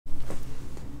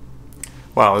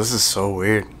Wow, this is so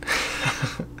weird.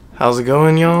 How's it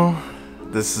going, y'all?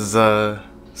 This is gonna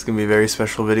be a very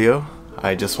special video.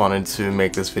 I just wanted to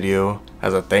make this video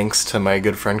as a thanks to my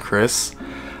good friend Chris.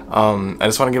 I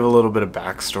just want to give a little bit of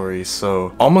backstory.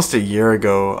 So almost a year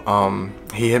ago,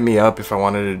 he hit me up if I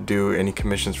wanted to do any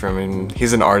commissions for him, and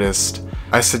he's an artist.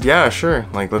 I said, yeah, sure,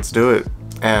 like, let's do it.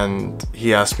 And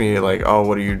he asked me like, oh,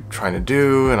 what are you trying to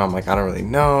do? And I'm like, I don't really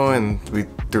know. And we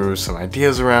threw some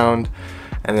ideas around,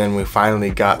 and then we finally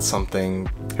got something.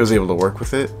 He was able to work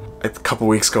with it. A couple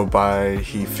weeks go by,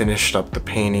 he finished up the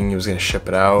painting, he was gonna ship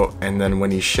it out, and then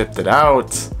when he shipped it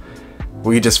out,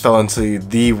 we just fell into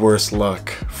the worst luck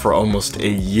for almost a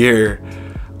year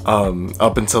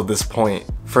up until this point.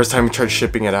 First time we tried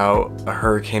shipping it out, a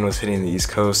hurricane was hitting the East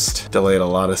Coast, delayed a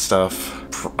lot of stuff.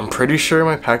 I'm pretty sure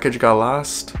my package got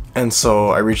lost, and so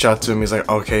I reached out to him. He's like,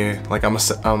 okay, like I'm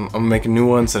gonna make a new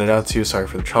one, send it out to you, sorry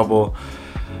for the trouble.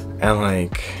 And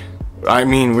like, I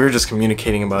mean, we were just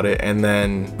communicating about it, and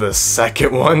then the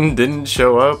second one didn't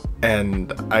show up,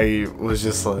 and I was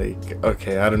just like,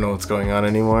 okay, I don't know what's going on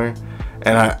anymore.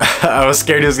 And I was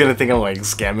scared he was gonna think I'm like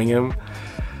scamming him,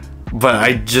 but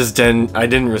I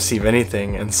didn't receive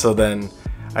anything. And so then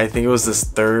I think it was this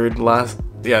third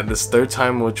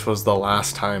time, which was the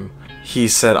last time, he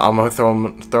said, I'm gonna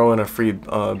throw in a free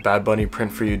Bad Bunny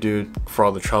print for you, dude, for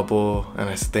all the trouble.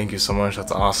 And I said, thank you so much,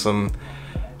 that's awesome.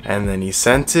 And then he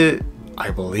sent it. I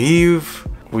believe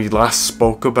we last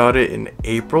spoke about it in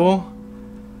April,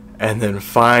 and then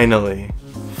finally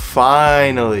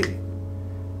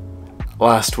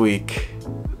last week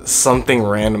something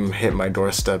random hit my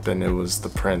doorstep, and it was the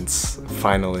prints,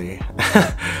 finally.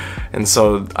 And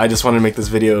so I just wanted to make this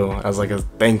video as like a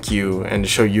thank you and to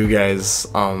show you guys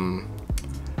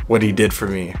what he did for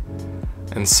me.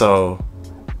 And so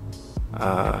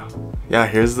yeah,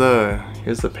 here's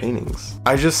the paintings.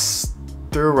 I just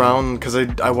threw around because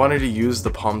I wanted to use the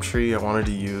palm tree. I wanted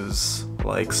to use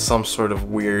like some sort of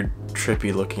weird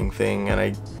trippy looking thing, and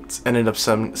I ended up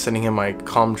sending him my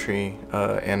palm tree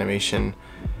animation,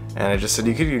 and I just said,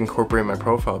 you could incorporate my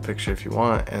profile picture if you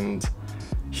want, and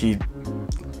he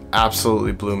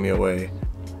absolutely blew me away.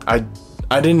 I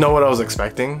didn't know what I was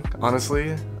expecting,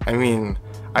 honestly. I mean,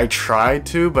 I tried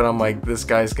to, but I'm like, this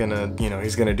guy's gonna, you know,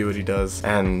 he's gonna do what he does.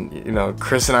 And you know,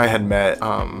 Chris and I had met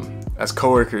as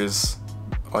coworkers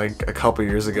like a couple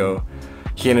years ago.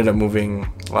 He ended up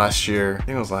moving last year. I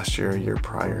think it was last year, a year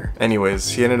prior. Anyways,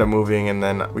 he ended up moving, and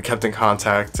then we kept in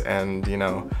contact, and you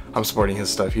know, I'm supporting his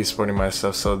stuff, he's supporting my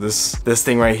stuff. So this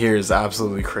thing right here is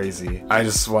absolutely crazy. I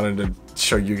just wanted to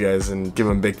show you guys and give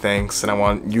him big thanks, and I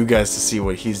want you guys to see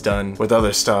what he's done with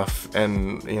other stuff,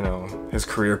 and you know, his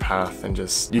career path, and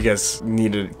just, you guys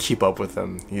need to keep up with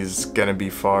him. He's gonna be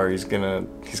far. He's gonna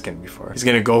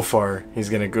go far. He's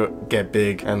gonna get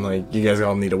big, and like, you guys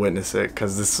all need to witness it,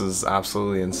 because this is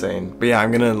absolutely insane. But yeah,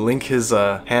 I'm gonna link his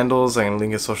handles, I'm gonna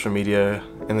link his social media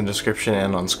in the description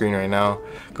and on screen right now.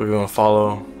 Go give him a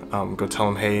follow. Go tell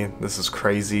him, hey, this is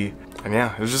crazy. And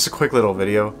yeah, it was just a quick little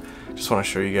video. Just want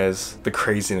to show you guys the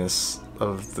craziness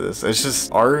of this. It's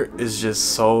just, art is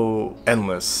just so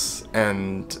endless,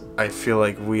 and I feel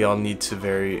like we all need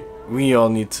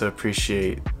to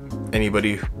appreciate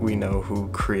anybody we know who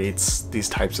creates these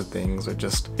types of things or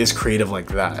just is creative like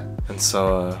that. And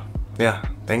so yeah,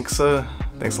 thanks a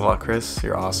lot, Chris.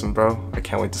 You're awesome, bro. I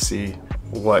can't wait to see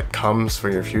what comes for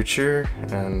your future,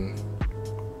 and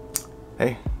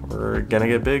hey, we're gonna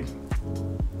get big,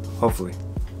 hopefully.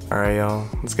 Alright, y'all,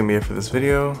 that's gonna be it for this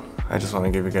video. I just want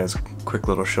to give you guys a quick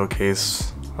little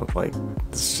showcase of like,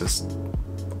 this just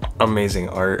amazing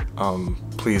art.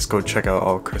 Please go check out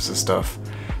all Chris's stuff,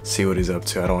 see what he's up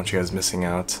to. I don't want you guys missing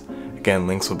out. Again,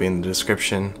 links will be in the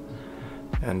description.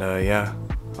 And yeah,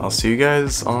 I'll see you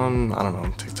guys on, I don't know,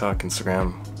 TikTok,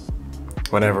 Instagram,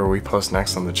 whenever we post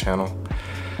next on the channel.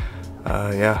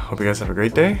 Yeah, hope you guys have a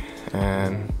great day,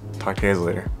 and talk to you guys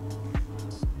later.